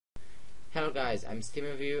Hello guys, I'm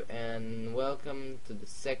StemoWieW and welcome to the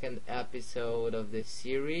second episode of this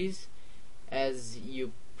series. As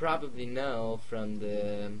you probably know from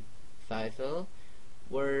the title,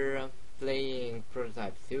 we're playing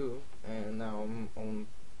Prototype 2 and now I'm on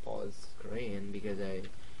pause screen because I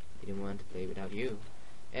didn't want to play without you.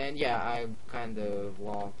 And yeah, I kind of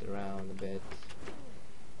walked around a bit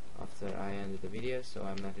after I ended the video, so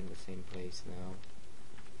I'm not in the same place now.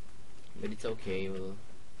 But it's okay, we'll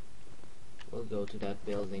go to that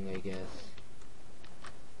building, I guess.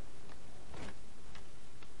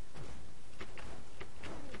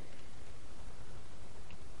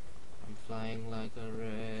 I'm flying like a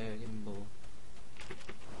rainbow.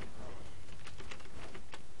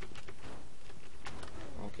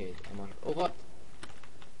 Okay, I'm on. Oh, what?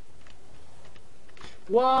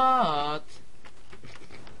 What?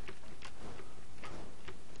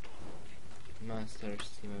 Master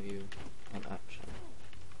StemoWieW on action.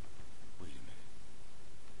 Wait a minute.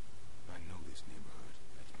 I know this neighborhood.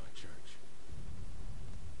 That's my church.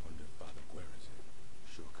 Wonder if Father Guerra's in.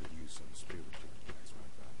 Sure could use some spiritual advice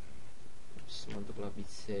right about now. Preciso mandar lá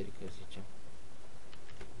sério, gente.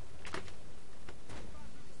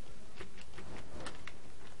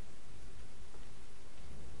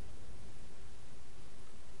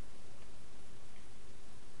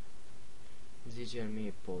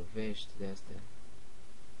 Zice-mi poveste desta.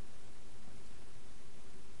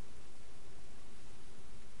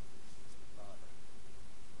 Father,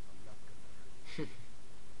 I'm not gonna hurt.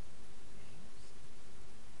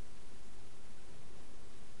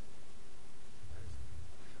 There's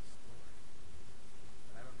quite a story.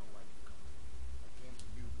 And I don't know why you come. I came to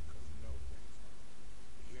you because you know things.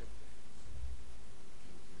 You hear things. I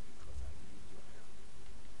came to you because I need your help.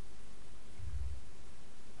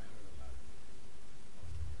 I heard a lot of it.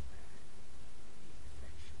 Most of it bad. The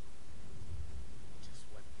infection. It just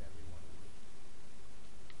swept everyone away.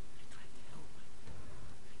 I tried to help.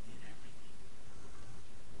 I did everything.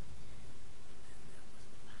 But then there was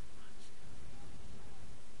Black Watch.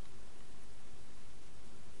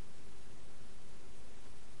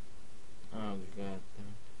 Oh god.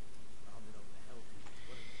 Rounded up the healthy,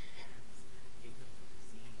 put them in camps, gave them the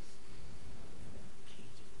disease. Put them in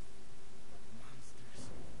cages, like monsters.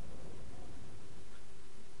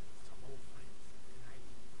 Some old friends, and I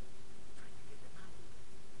tried to get them out.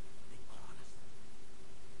 They caught us.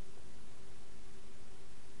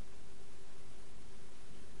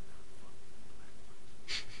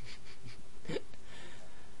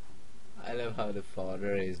 I love how the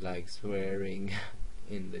father is like swearing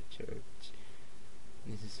in the church.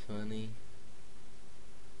 This is funny.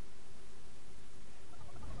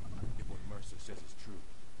 If what Mercer says is true,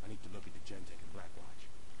 I need to look at the Gentech and Black Watch.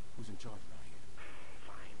 Who's in charge now here?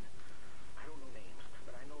 Fine. I don't know names,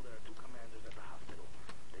 but I know there are two commanders at the hospital.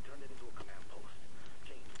 They turned it into a command post.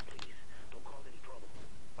 James, please, don't cause any trouble.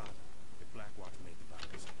 Father, if Black Watch made the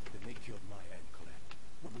virus, then they killed my Aunt Colette.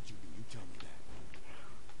 What would you do? You tell me that.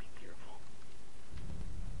 Be careful.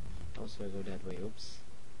 Also, I go that way. Oops.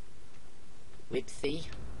 Whoopsie.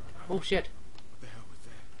 Oh shit. What the hell was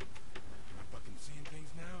that? Am I fucking seeing things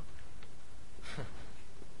now?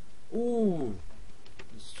 Ooh.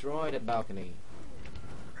 Destroy the balcony.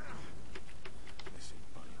 This ain't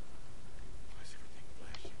funny. Why is everything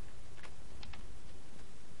flashing?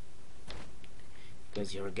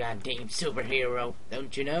 Because you're a goddamn superhero,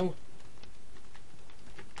 don't you know?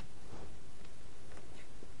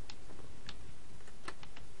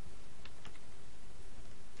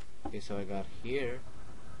 Okay, so I got here.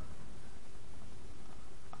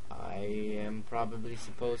 I am probably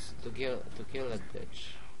supposed to kill that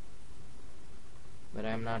bitch, but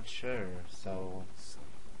I'm not sure. So, Son of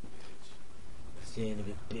a bitch. son of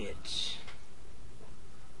a bitch.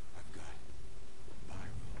 I've got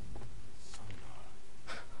viral sonar.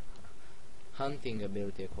 Hunting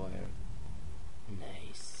ability acquired.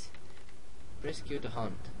 Nice. Rescue to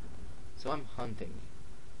hunt. So I'm hunting.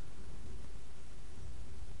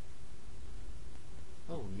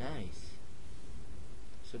 Oh, nice.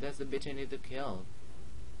 So that's the bitch I need to kill.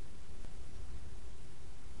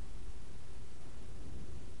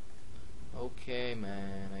 Okay,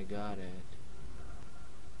 man, I got it.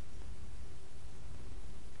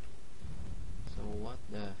 So what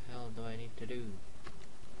the hell do I need to do?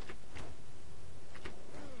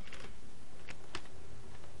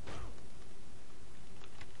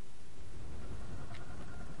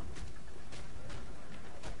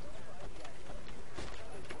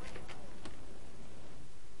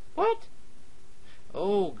 What?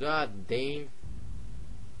 Oh god damn.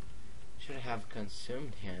 Should have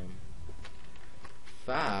consumed him.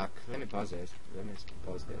 Fuck. Let me pause this. What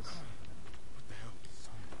the hell is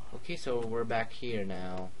sonar? Okay, so we're back here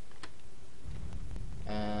now.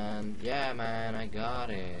 And yeah, man, I got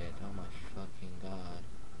it. Oh my fucking god.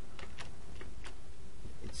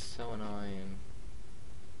 It's so annoying.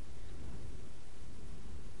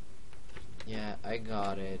 Yeah, I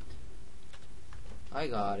got it. I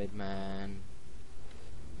got it, man.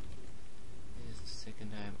 This is the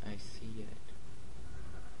second time I see it.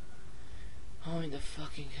 How in the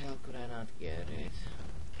fucking hell could I not get it?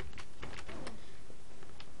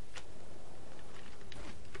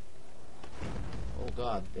 Oh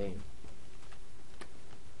god dang.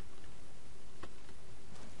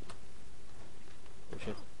 Oh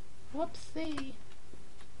shit. Whoopsie!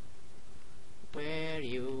 Where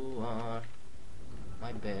you are,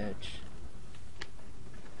 my bitch.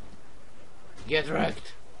 Get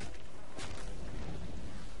wrecked!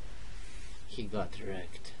 He got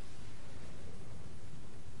wrecked.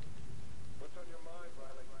 What's on your mind,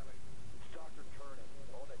 Riley? It's Dr. Turner.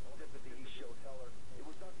 All that sympathy he showed Heller, it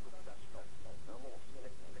was unprofessional. I'm all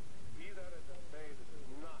sick. Be that as it may, this is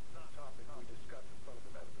not the topic we discussed in front of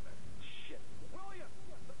the men. Shit. William!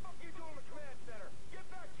 The fuck are you doing in the command center? Get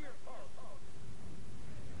back to your post!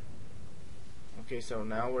 Okay, so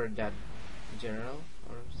now we're that general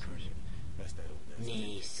or something. That's that old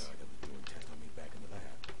Nice. guy that was doing tests on me back in the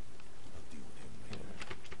lab. I'll deal with him later.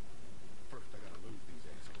 First, I gotta lose these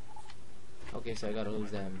assholes. Okay, so I gotta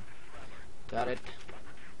lose them. Got it.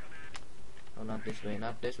 Oh, not this way,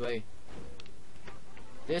 not this way.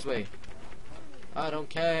 This way. I don't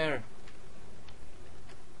care.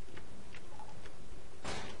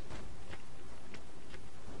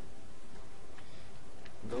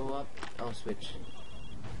 Go up. Oh, switch.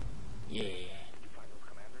 Yeah. You find those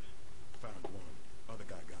commanders? Found one. Other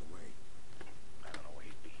guy got away. I don't know where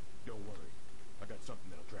he'd be. Don't worry. I got something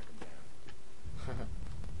that'll track him down.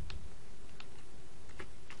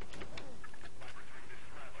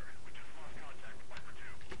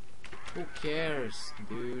 Who cares,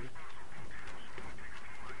 dude?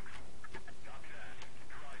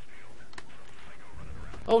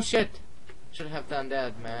 Oh shit! Should have done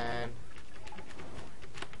that, man.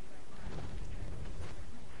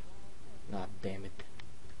 God damn it.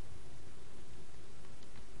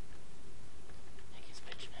 I can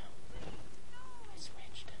switch now. I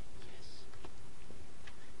switched. Yes.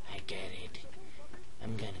 I get it.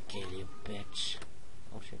 I'm gonna kill you, bitch.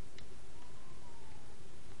 Oh shit.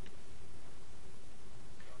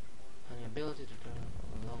 The ability to travel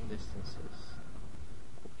long distances.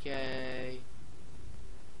 Okay.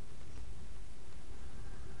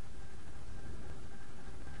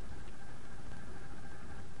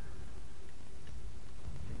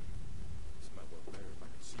 This might work better if I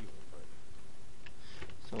can see a little further.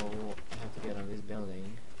 So I have to get on this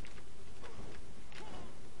building.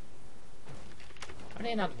 Are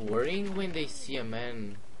they not worrying when they see a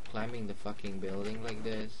man climbing the fucking building like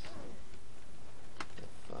this? The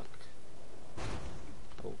fuck.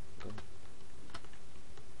 Oh, go.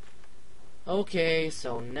 Okay,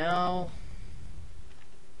 so now.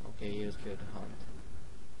 Okay, use good hunt.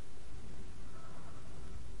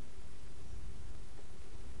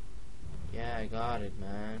 Yeah, I got it,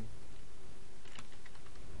 man.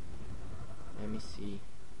 Let me see.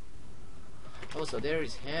 Oh, so there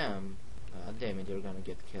is him. God damn it, you're gonna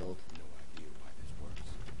get killed. No idea why this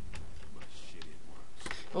works. But shit, it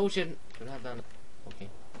works. Oh shit, should have done it. Okay.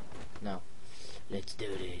 Now, let's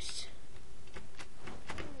do this.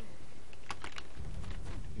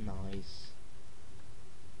 Nice.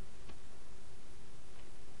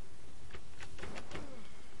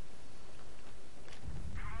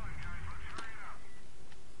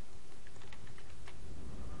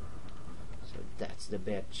 So that's the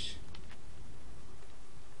bitch.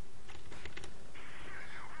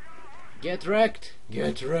 Get wrecked!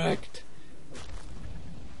 Get wrecked!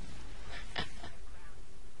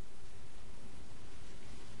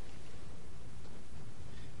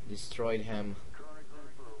 Destroyed him. Current in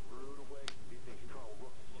for a rude awakening. He thinks Colonel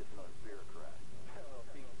Rooks is just another bureaucrat. Hell,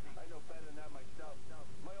 Pete, I know better than that myself.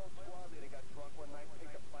 My old squad leader got drunk one night and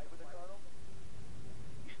picked a fight with the Colonel.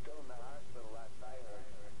 He's still in the hospital last I heard,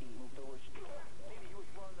 eating through his jaw. Maybe he was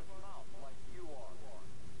running his mouth like you are.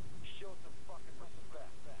 Show some fucking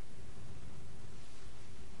respect.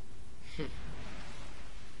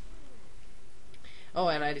 Oh,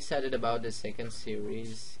 and I decided about the second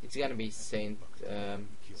series. It's gonna be Saints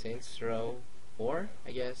Row 4,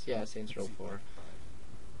 I guess. Yeah, Saints Row 4.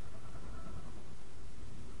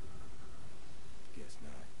 Guess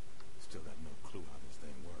not. Still got no clue how this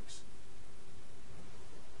thing works.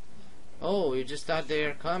 Oh, you just thought they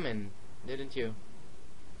were coming, didn't you?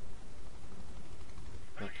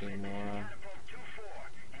 Fucking moron.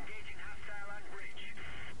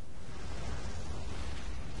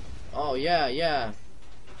 Oh yeah, yeah.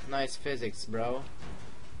 Nice physics, bro.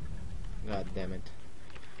 God damn it.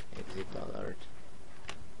 Exit alert.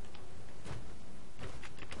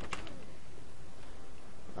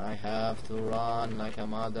 I have to run like a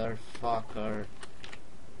motherfucker.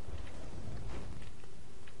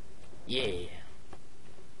 Yeah.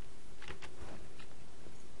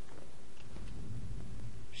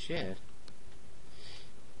 Shit.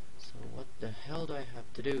 So what the hell do I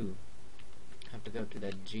have to do? I have to go to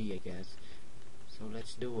that G, I guess. So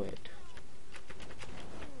let's do it.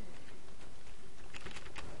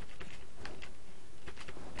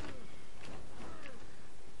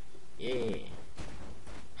 Yeah.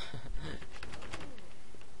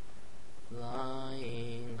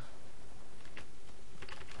 Flying.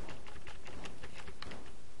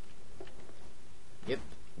 Yep,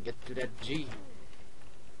 get to that G.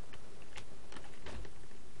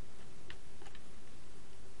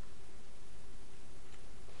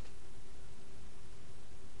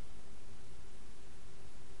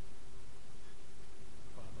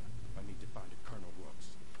 Father, I need to find a Colonel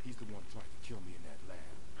Rooks. He's the one trying to kill me in that lab.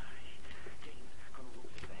 James, Colonel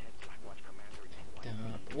Rooks is the head Blackwatch commander in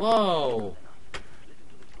NYC. Whoa! Listen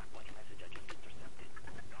to this Blackwatch message I just intercepted.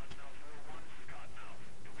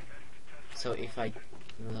 So if I...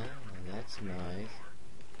 No, that's nice.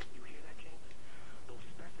 You hear that, James? Those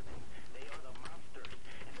specimens, they are the monsters,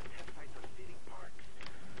 and the test sites are city parks.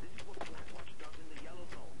 This is what Blackwatch does in the Yellow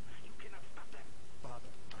Zone. You cannot stop them. Father,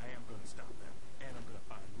 I am gonna stop them, and I'm gonna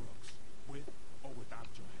find Rooks, with or without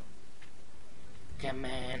your help. Come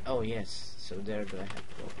on. Oh yes. So there do I have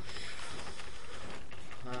to go.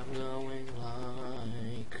 I'm going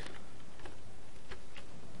like...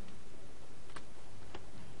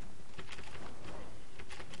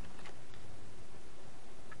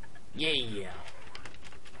 Yeah.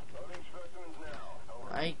 Loading specimens now.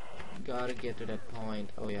 Over. I gotta get to that point.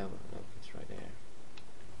 Oh yeah, look, it's right there.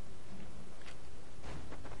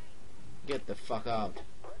 Get the fuck out.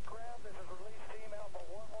 Breadcraft, this is release team Alpha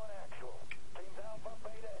 1-1 actual. Teams Alpha,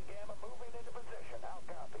 Beta, and Gamma moving into position. Out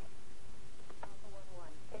copy. Alpha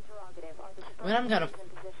 1-1. Interrogative. Are the When I'm gonna... in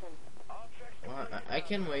position? Objects Well, I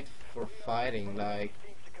can wait for fighting, like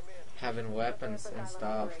having weapons and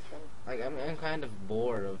stuff. Like I'm kind of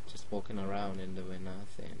bored of just walking around and doing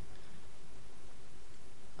nothing.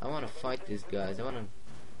 I wanna fight these guys. I wanna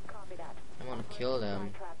Copy that. kill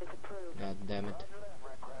them. Trap is approved. God damn it.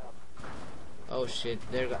 Oh shit,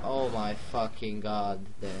 oh my fucking god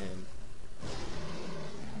damn.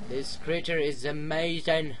 This creature is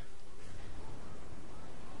amazing.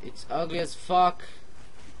 It's ugly as fuck.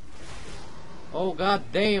 Oh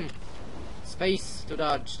god damn. Space to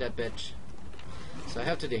dodge that bitch. So I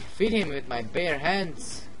have to defeat him with my bare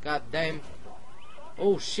hands. God damn.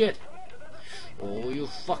 Oh shit. Oh you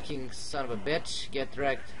fucking son of a bitch. Get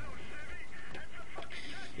wrecked.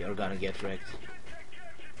 You're gonna get wrecked.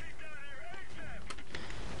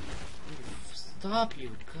 Stop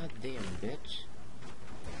you goddamn bitch.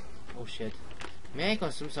 Oh shit. May I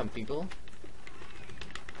consume some people?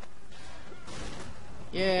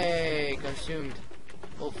 Yay, consumed.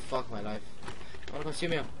 Oh fuck my life. I wanna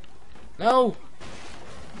consume you. No!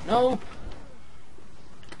 Nope!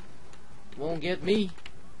 Won't get me.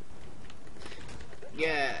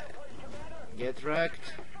 Yeah. Get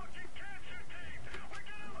wrecked.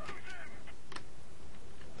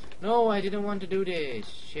 No, I didn't want to do this.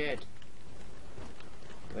 Shit.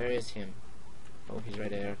 Where is him? Oh, he's right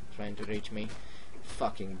there, trying to reach me.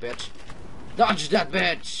 Fucking bitch. Dodge that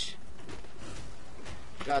bitch!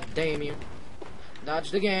 God damn you.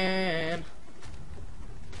 Dodged again.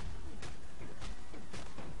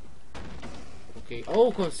 Okay.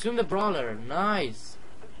 Oh, consume the brawler. Nice.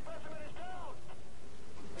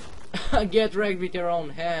 Get wrecked with your own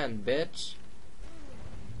hand, bitch.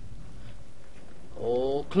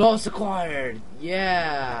 Oh, close acquired.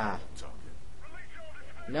 Yeah.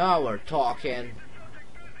 Now we're talking.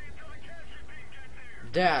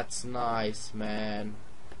 That's nice, man.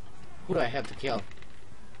 Who do I have to kill?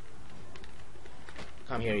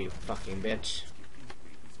 Come here, you fucking bitch.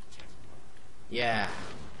 Yeah.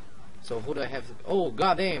 So who do I have to... Oh,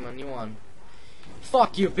 goddamn, a new one.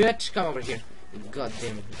 Fuck you, bitch. Come over here. God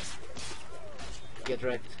damn it. Get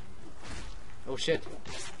wrecked. Oh, shit.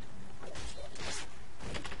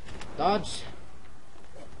 Dodge.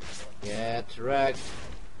 Get wrecked.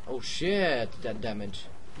 Oh, shit. That damage.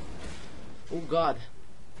 Oh, God.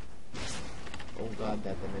 Oh, God,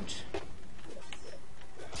 that damage.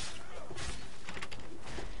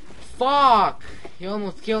 Fuck! He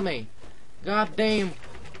almost killed me. God damn.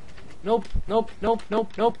 Nope, nope, nope,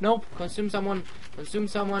 nope, nope, nope. Consume someone. Consume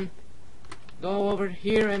someone. Go over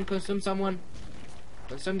here and consume someone.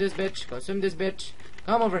 Consume this bitch. Consume this bitch.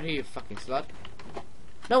 Come over here, you fucking slut.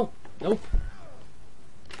 No. Nope.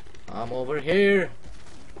 Come over here.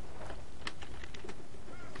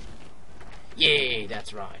 Yeah,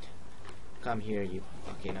 that's right. Come here, you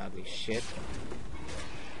fucking ugly shit.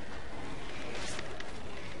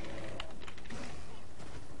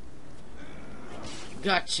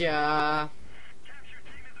 Gotcha.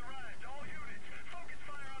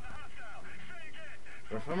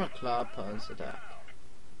 Perform a club punch attack.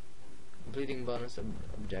 Completing bonus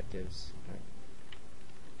objectives.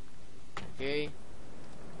 Okay.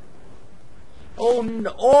 Oh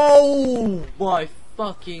no! Oh my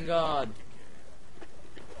fucking god!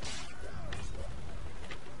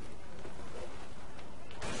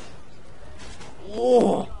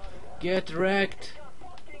 Oh! Get wrecked!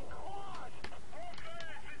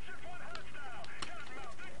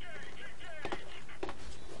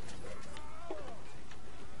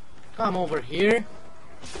 Come over here!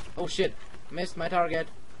 Oh shit! Missed my target!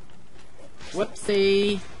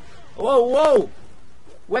 Whoopsie! Whoa, whoa!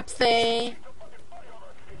 Whoopsie!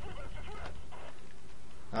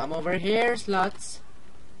 Come over here, sluts!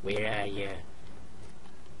 Where are you?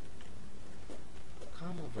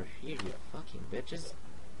 Come over here, you fucking bitches!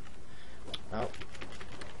 Oh,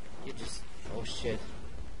 you just... oh shit!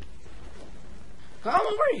 Come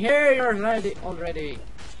over here, you're already!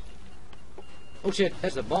 Oh shit,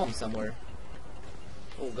 there's a bomb somewhere.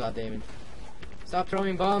 Oh god damn it. Stop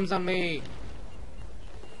throwing bombs on me!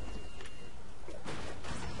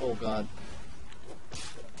 Oh god.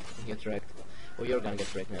 Get wrecked. Oh, you're gonna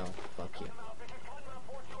get wrecked now. Fuck you.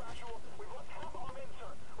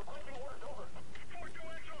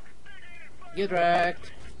 Get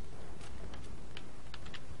wrecked!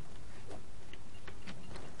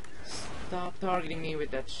 Stop targeting me with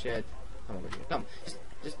that shit. Come over here. Come.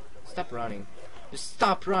 Just stop running. Just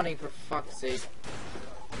stop running for fuck's sake.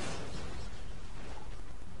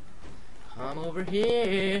 Come over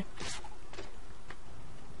here.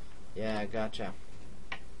 Yeah, gotcha.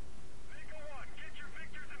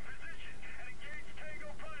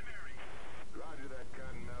 Roger that,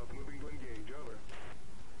 Cottonmouth. Moving to engage. Over.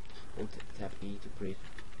 Hold tap E to breathe.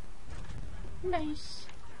 Nice.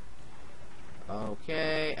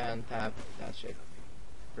 Okay, and tap that shit.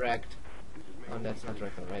 Wrecked. Oh, that's not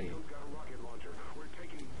wrecked already. Got a rocket launcher. We're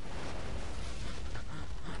taking...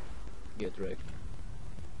 Get wrecked.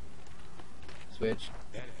 Switch.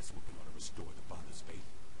 That ass whooping ought to restore the father's faith.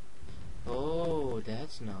 Oh,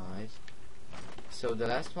 that's nice. So the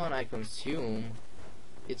last one I consume,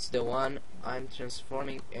 it's the one I'm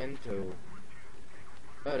transforming into.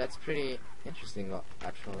 Oh, that's pretty interesting,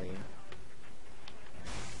 actually.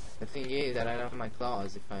 The thing is that I don't have my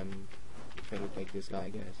claws if I look like this guy, I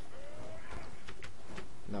guess.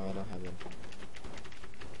 No, I don't have them.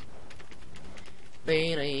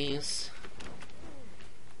 Ladies.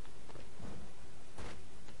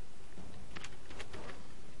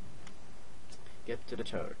 Get to the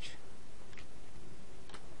church.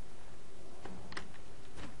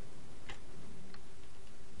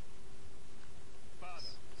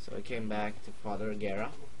 So I came back to Father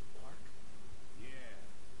Guerra. Yeah.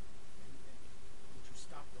 Would you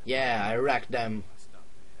stop that? Yeah, I wrecked them. Stop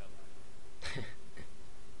the hell out of it.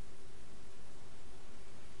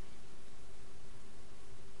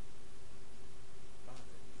 Father,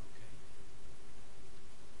 you okay?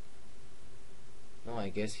 No, I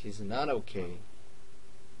guess he's not okay.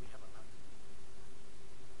 We have a lot to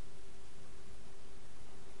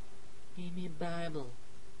do. Give me a Bible.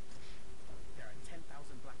 There are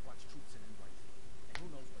 10,000 Black Watch troops in NYC, and who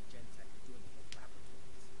knows what Gen Tech is doing in those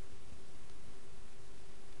laboratories.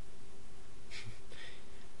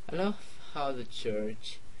 I love how the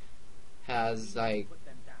church has like Put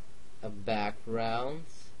them down. a background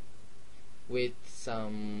with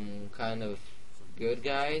some kind of good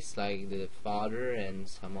guys like the father and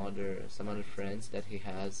some other friends that he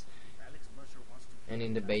has, If Alex Mercer wants to and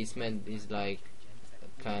in the basement is like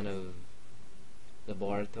a kind of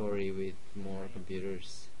laboratory with more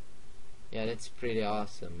computers. Yeah, that's pretty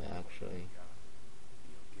awesome actually.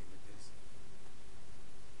 be okay with this,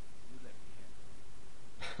 you let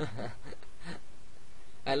me handle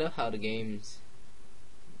it. I love how the games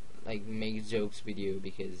like makes jokes with you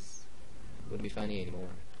because it wouldn't be funny anymore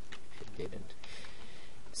if it didn't.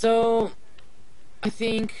 So I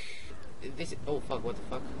think this. Oh fuck! What the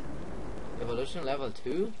fuck? Evolution level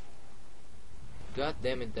 2? God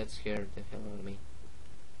damn it! That scared the hell out of me.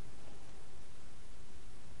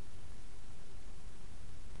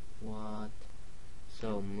 What?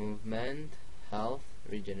 So movement, health,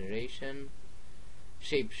 regeneration,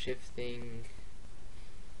 shape shifting.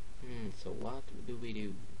 So what do we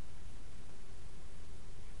do?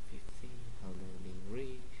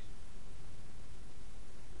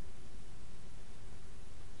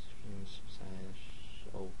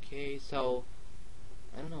 So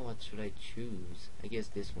I don't know what should I choose. I guess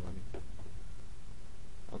this one.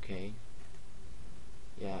 Okay.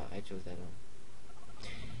 Yeah, I chose that one.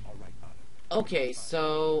 Okay,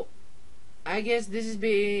 so I guess this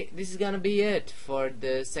is gonna be it for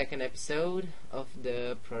the second episode of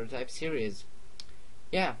the prototype series.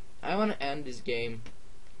 Yeah, I wanna end this game.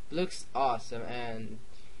 Looks awesome and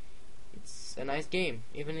it's a nice game,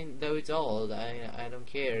 even though it's old. I don't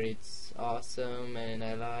care. It's awesome and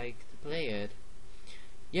I like to play it.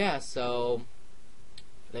 Yeah, so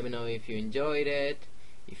let me know if you enjoyed it.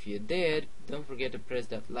 If you did, don't forget to press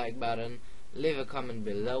that like button, leave a comment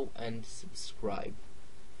below and subscribe.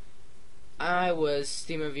 I was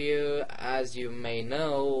StemoWieW, as you may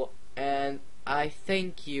know, and I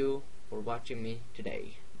thank you for watching me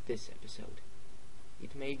today, this episode.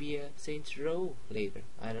 It may be a Saints Row later,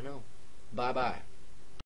 I don't know. Bye bye.